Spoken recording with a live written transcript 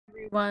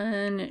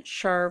everyone, it's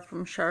Char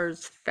from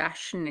Char's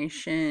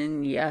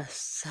Fascination.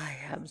 Yes, I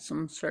have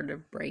some sort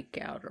of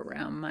breakout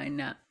around my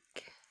neck.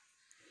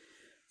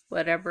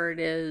 Whatever it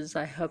is,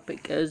 I hope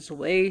it goes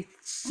away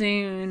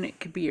soon. It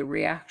could be a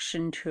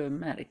reaction to a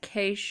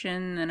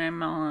medication that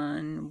I'm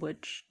on,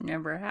 which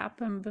never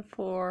happened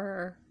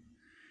before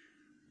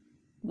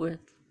with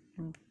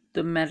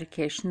the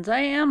medications I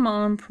am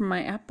on for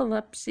my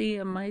epilepsy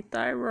and my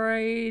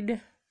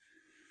thyroid.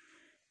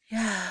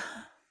 Yeah.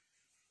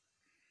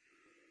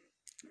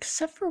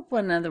 Except for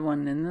one other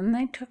one, and then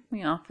they took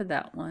me off of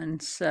that one,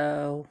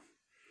 so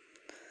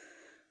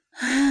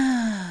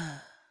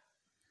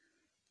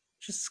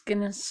just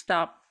gonna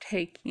stop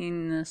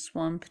taking this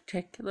one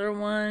particular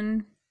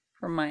one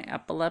for my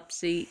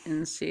epilepsy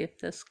and see if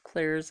this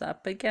clears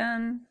up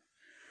again.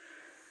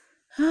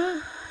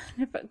 And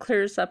if it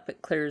clears up,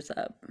 it clears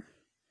up.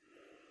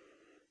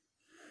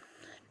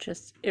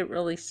 It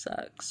really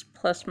sucks.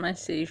 Plus my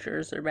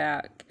seizures are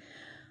back.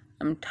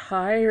 I'm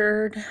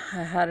tired.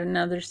 I had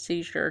another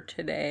seizure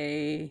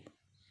today.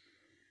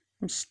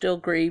 I'm still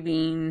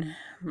grieving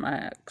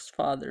my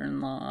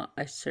ex-father-in-law.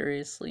 I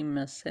seriously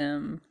miss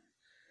him.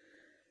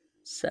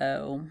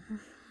 So,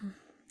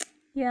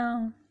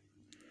 yeah.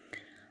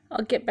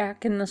 I'll get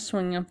back in the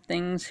swing of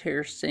things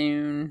here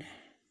soon.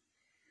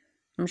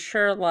 I'm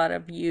sure a lot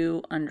of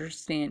you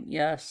understand,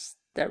 yes,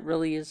 that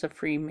really is a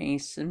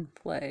Freemason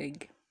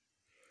flag.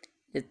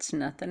 It's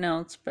nothing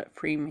else but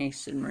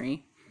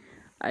Freemasonry.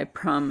 I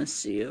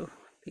promise you,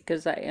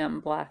 because I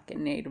am Black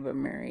and Native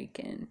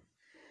American.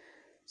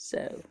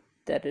 So,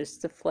 that is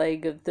the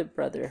flag of the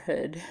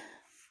Brotherhood.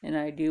 And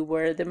I do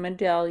wear the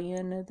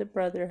medallion of the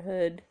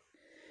Brotherhood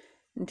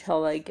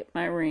until I get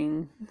my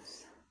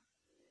rings.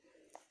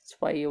 That's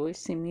why you always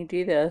see me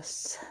do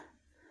this.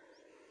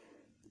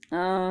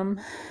 If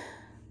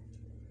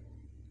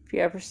you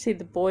ever see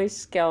the Boy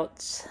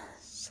Scouts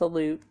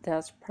salute,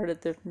 that's part of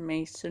the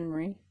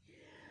Masonry.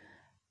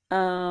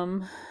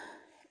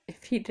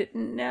 If you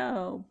didn't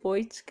know,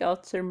 Boy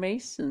Scouts are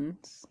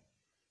Masons.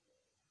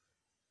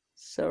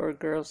 So are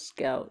Girl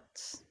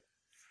Scouts.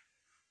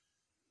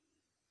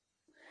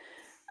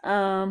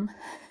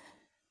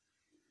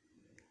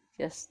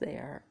 Yes, they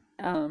are.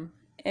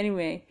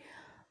 Anyway,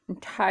 I'm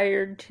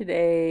tired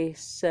today,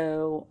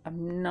 so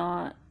I'm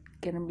not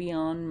gonna be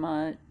on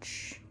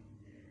much.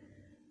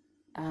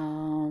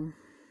 As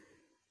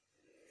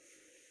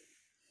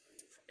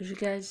you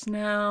guys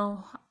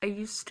know, I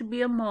used to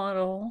be a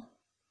model.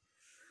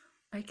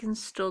 I can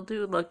still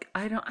do, look,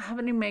 I don't have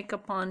any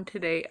makeup on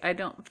today. I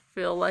don't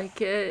feel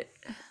like it.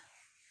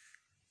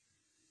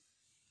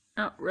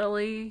 Not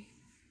really.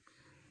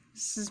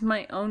 This is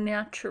my own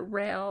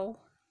natural.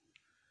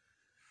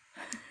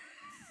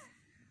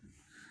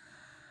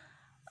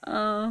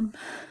 I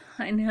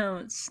know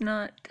it's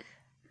not.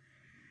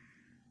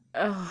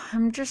 Oh,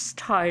 I'm just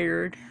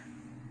tired.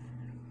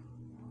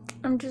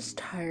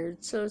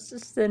 So it's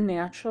just the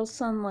natural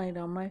sunlight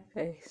on my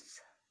face.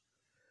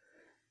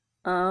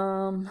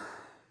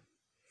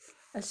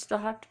 I still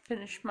have to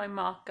finish my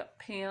mock-up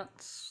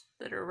pants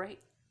that are right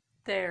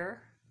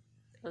there.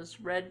 Those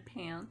red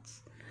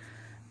pants.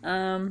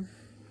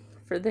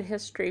 For the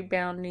history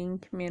bounding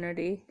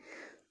community.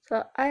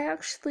 So I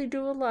actually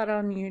do a lot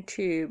on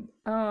YouTube.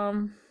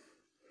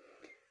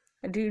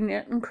 I do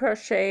knit and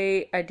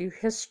crochet. I do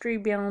history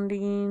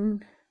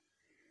bounding.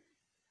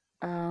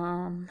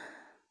 Oh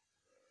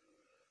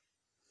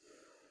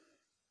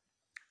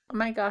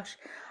my gosh,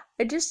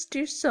 I just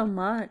do so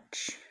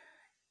much,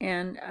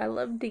 and I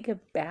love to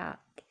give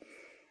back.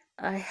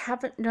 I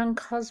haven't done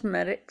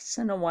cosmetics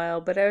in a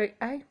while, but I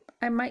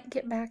might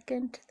get back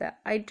into that.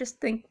 I just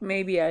think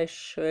maybe I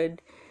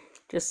should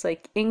just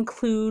like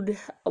include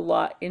a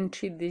lot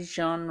into the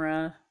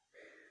genre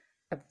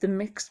of the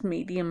mixed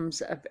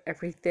mediums of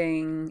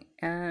everything,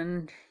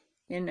 and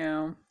you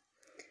know,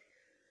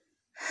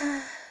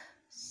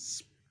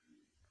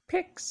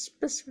 pick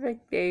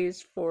specific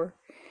days for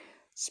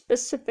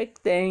specific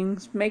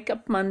things.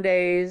 Makeup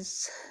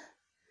Mondays,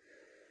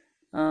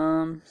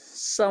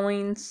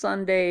 sewing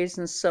Sundays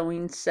and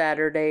sewing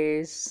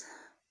Saturdays.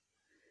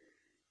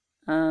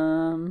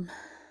 I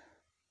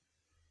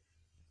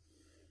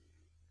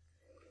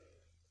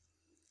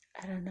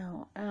don't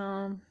know.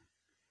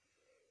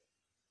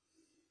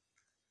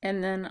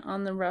 And then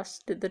on the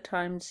rest of the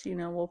times, you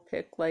know, we'll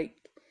pick like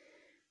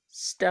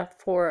stuff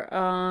for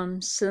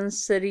Sin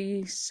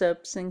City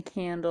soaps and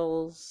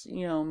candles,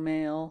 you know,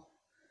 mail,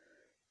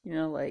 you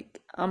know,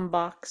 like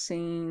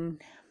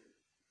unboxing,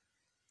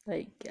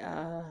 like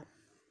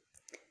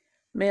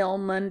mail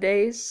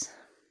Mondays.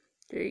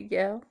 There you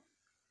go.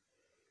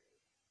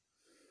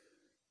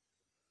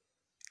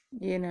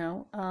 You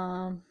know,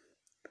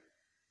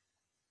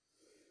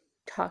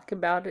 talk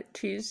about it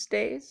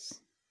Tuesdays.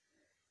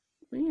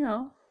 You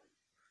know,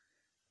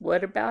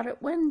 what about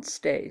it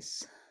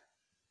Wednesdays?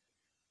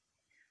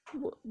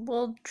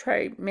 We'll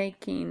try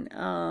making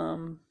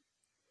the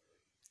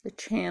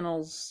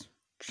channels,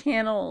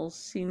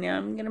 you know,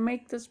 I'm gonna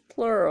make this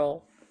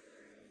plural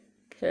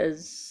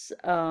because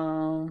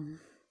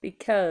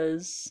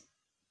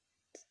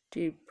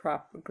do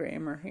proper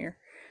grammar here.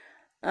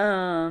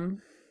 I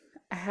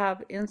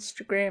have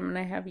Instagram and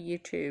I have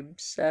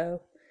YouTube,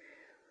 so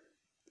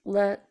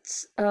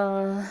let's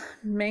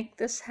make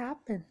this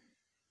happen.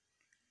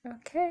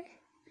 Okay.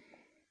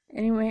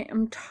 Anyway,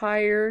 I'm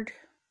tired.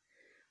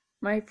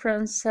 My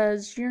friend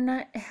says you're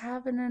not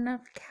having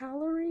enough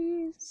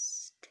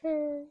calories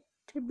to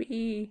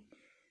be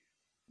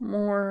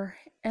more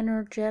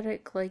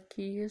energetic like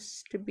you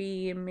used to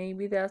be, and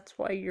maybe that's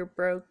why you're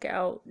broke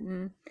out.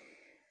 And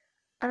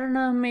I don't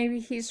know, maybe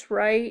he's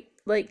right.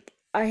 Like,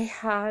 I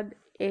had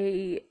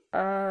a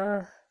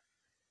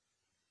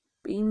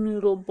bean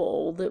noodle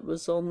bowl that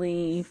was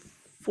only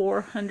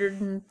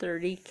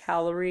 430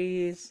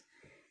 calories,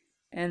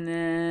 and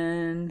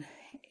then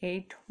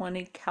a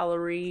 20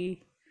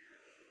 calorie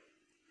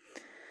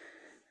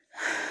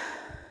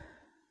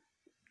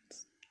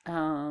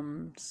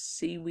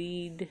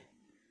seaweed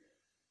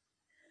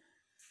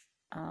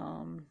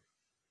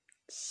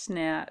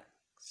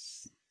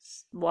snacks,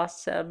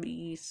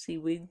 wasabi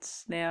seaweed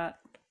snack,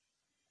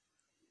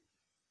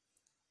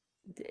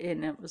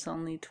 and it was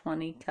only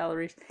 20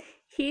 calories.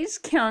 He's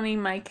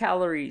counting my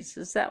calories.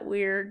 Is that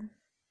weird?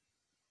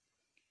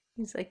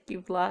 He's like,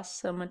 you've lost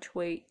so much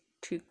weight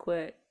too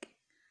quick.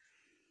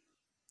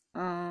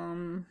 I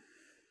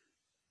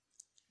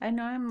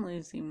know I'm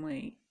losing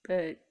weight,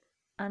 but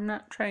I'm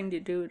not trying to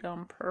do it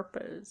on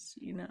purpose,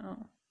 you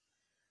know.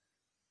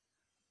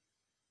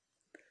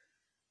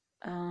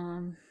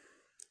 I'm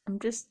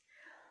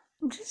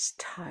just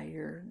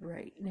tired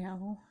right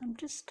now. I'm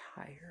just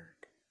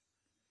tired.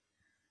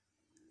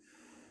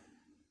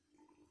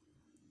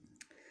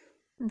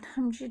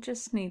 Sometimes you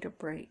just need a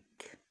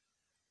break.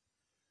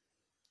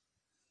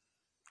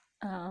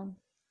 So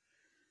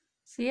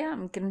yeah,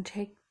 I'm gonna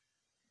take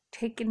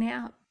a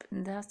nap,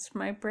 and that's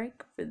my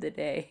break for the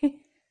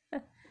day.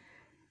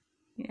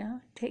 Yeah,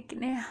 take a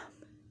nap.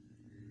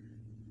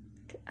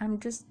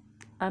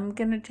 I'm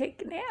gonna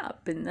take a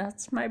nap, and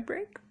that's my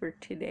break for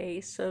today.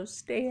 So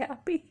stay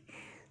happy,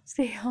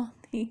 stay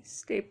healthy,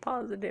 stay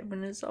positive,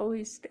 and as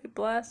always, stay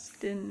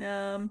blessed. And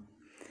I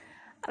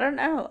don't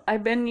know,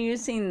 I've been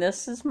using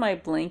this as my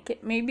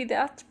blanket. Maybe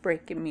that's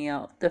breaking me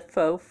out. The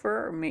faux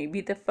fur, or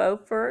maybe the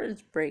faux fur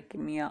is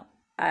breaking me out.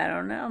 I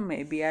don't know,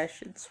 maybe I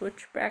should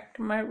switch back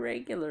to my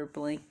regular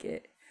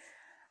blanket.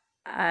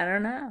 I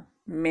don't know.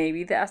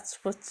 Maybe that's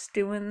what's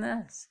doing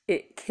this.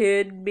 It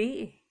could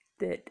be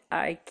that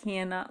I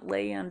cannot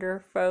lay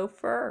under faux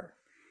fur.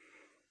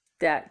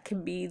 That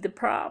could be the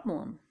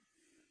problem.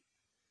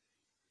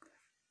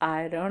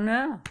 I don't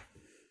know.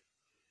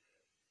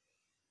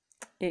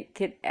 It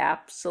could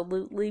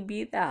absolutely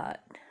be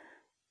that.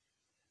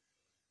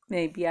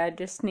 Maybe I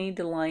just need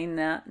to line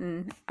that,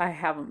 and I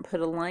haven't put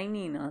a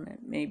lining on it.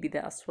 Maybe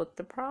that's what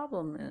the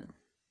problem is.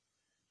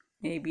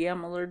 Maybe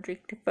I'm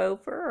allergic to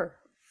faux fur.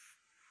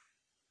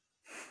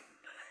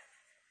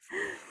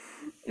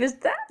 Is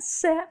that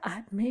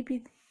sad?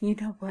 Maybe, you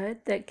know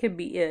what? That could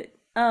be it.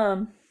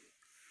 Come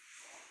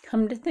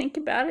to think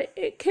about it,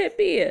 it could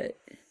be it.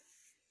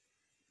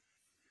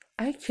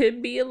 I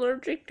could be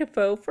allergic to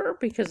faux fur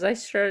because I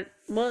started,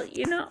 well,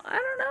 you know, I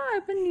don't know.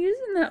 I've been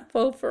using that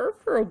faux fur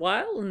for a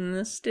while and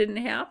this didn't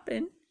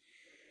happen.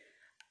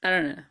 I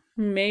don't know.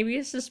 Maybe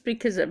it's just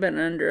because I've been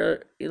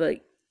under,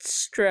 like,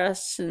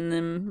 stress, and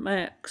then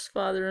my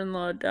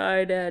ex-father-in-law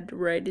died. I had to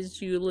write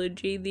his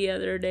eulogy the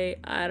other day.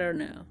 I don't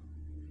know.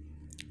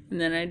 And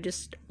then I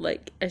just,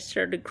 like, I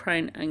started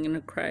crying. I'm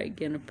gonna cry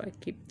again if I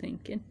keep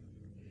thinking.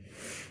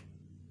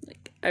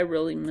 Like, I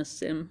really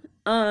miss him.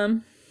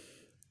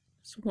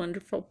 He's a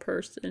wonderful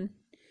person.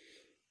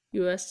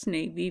 U.S.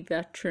 Navy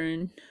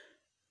veteran.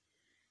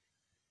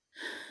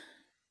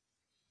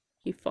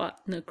 He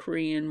fought in the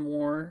Korean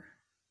War.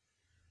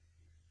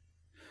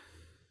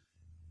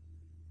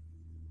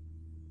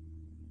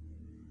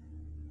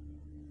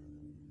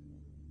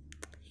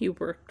 He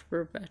worked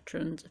for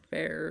Veterans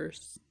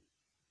Affairs.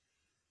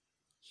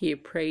 He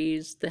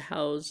appraised the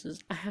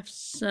houses. I have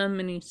so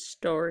many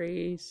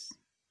stories.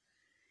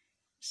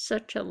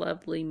 Such a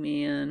lovely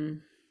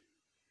man.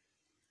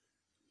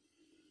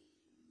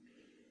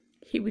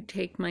 He would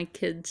take my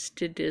kids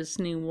to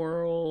Disney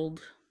World.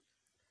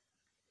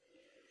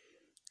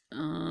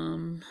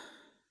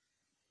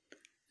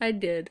 I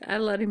did. I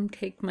let him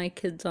take my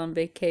kids on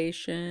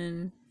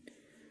vacation.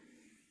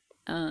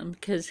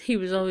 Because he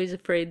was always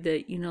afraid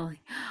that, you know, like,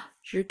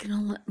 you're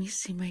gonna let me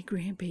see my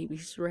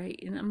grandbabies, right?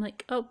 And I'm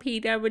like, oh,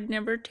 Pete, I would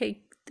never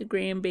take the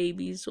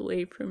grandbabies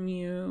away from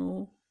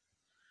you.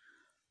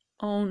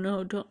 Oh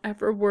no, don't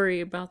ever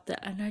worry about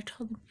that. And I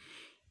told him,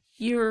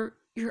 you're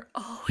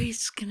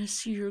always gonna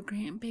see your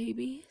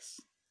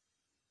grandbabies.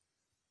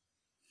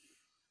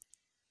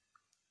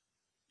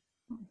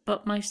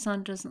 But my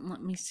son doesn't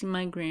let me see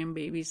my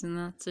grandbabies, and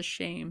that's a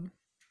shame.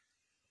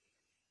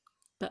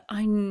 But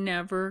I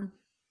never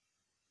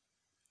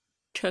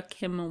took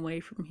him away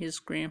from his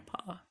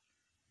grandpa.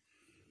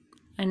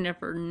 I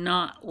never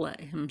not let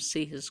him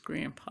see his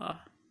grandpa.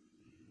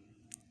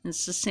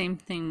 It's the same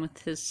thing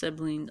with his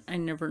siblings. I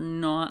never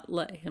not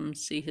let him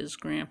see his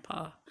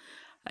grandpa.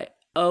 I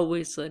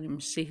always let him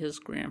see his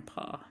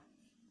grandpa.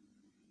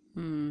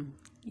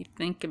 You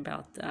think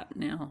about that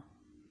now.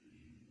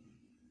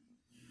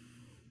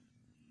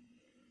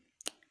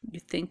 You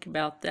think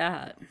about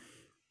that.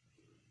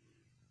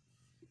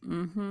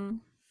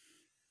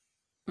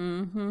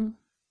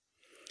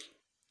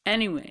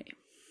 Anyway.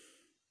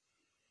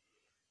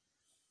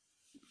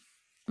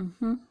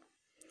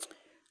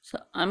 So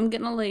I'm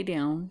gonna lay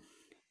down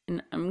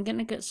and I'm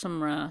gonna get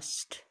some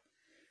rest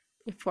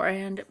before I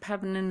end up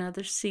having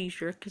another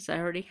seizure, because I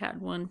already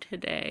had one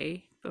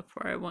today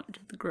before I went to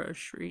the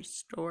grocery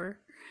store.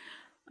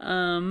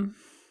 And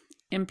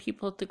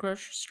people at the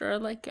grocery store are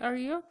like, "Are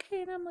you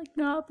okay?" And I'm like,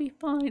 "No, I'll be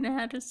fine. I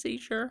had a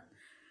seizure,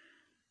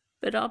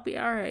 but I'll be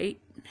all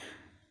right."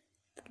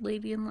 The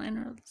lady in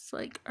line was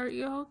like, "Are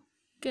you all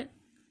good?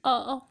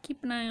 I'll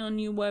keep an eye on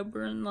you while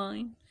we're in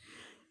line."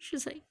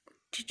 She's like,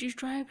 "Did you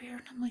drive here?"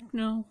 And I'm like,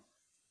 "No,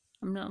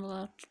 I'm not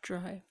allowed to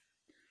drive."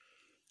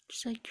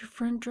 She's like, "Your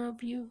friend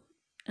drove you?"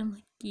 I'm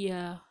like,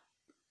 "Yeah."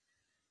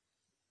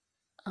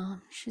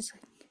 She's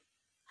like,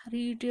 "How do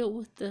you deal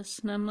with this?"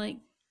 And I'm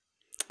like,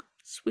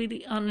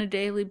 "Sweetie, on a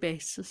daily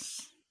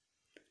basis.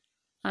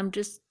 I'm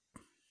just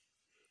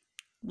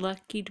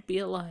lucky to be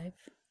alive.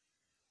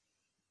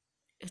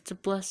 It's a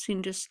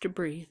blessing just to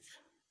breathe."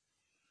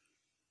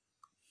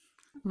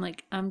 I'm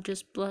like, "I'm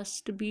just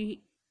blessed to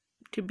be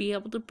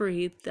able to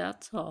breathe.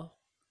 That's all.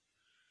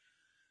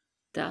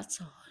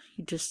 That's all.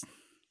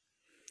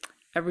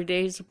 Every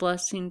day is a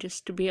blessing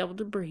just to be able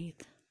to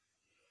breathe.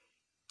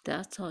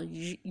 That's all.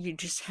 You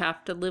just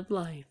have to live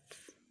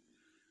life."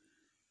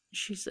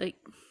 She's like,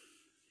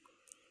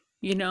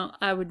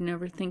 I would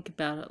never think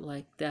about it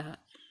like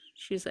that."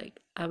 She's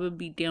like, "I would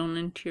be down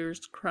in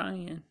tears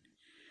crying."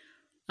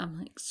 I'm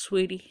like,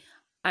 "Sweetie,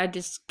 I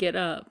just get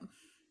up.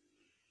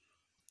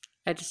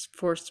 I just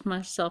force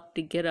myself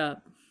to get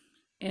up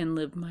and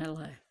live my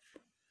life.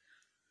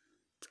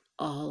 It's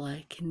all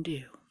I can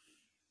do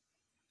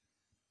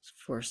is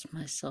force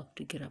myself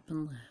to get up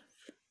and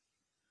live."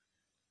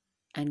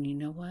 And you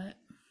know what?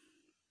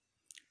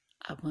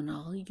 I want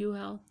all of you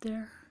out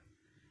there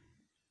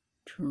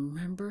to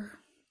remember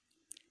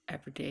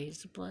every day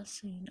is a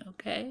blessing,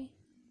 okay?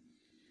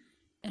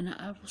 And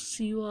I will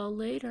see you all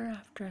later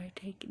after I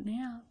take a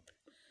nap,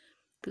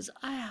 because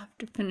I have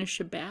to finish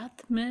a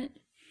bath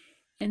mitt,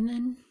 and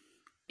then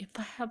if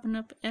I have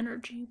enough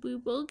energy, we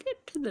will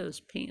get to those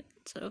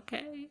pants,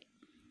 okay?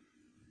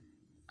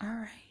 All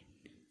right.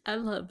 I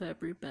love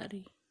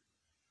everybody.